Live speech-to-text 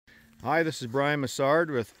Hi, this is Brian Massard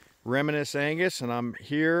with Reminisce Angus, and I'm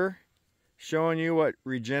here showing you what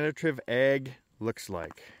regenerative ag looks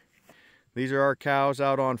like. These are our cows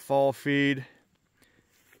out on fall feed.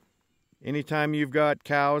 Anytime you've got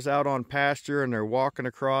cows out on pasture and they're walking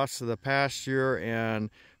across the pasture and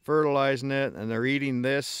fertilizing it and they're eating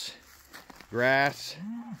this grass,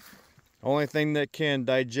 only thing that can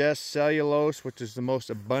digest cellulose, which is the most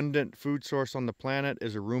abundant food source on the planet,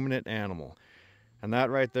 is a ruminant animal. And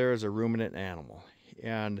that right there is a ruminant animal.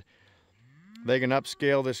 And they can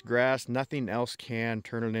upscale this grass. Nothing else can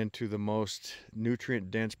turn it into the most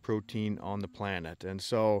nutrient-dense protein on the planet. And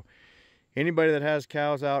so anybody that has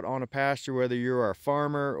cows out on a pasture, whether you're a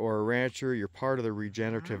farmer or a rancher, you're part of the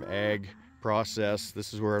regenerative ag process.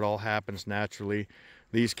 This is where it all happens naturally.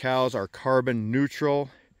 These cows are carbon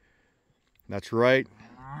neutral. That's right.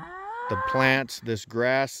 The plants, this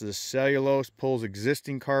grass, this cellulose pulls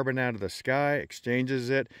existing carbon out of the sky, exchanges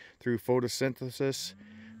it through photosynthesis,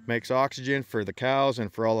 makes oxygen for the cows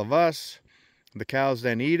and for all of us. The cows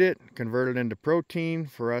then eat it, convert it into protein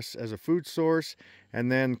for us as a food source,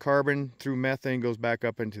 and then carbon through methane goes back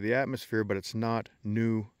up into the atmosphere, but it's not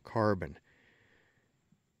new carbon.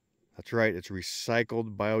 That's right, it's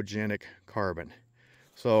recycled biogenic carbon.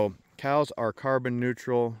 So cows are carbon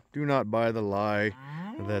neutral. Do not buy the lie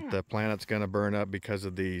that the planet's going to burn up because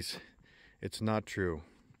of these. It's not true.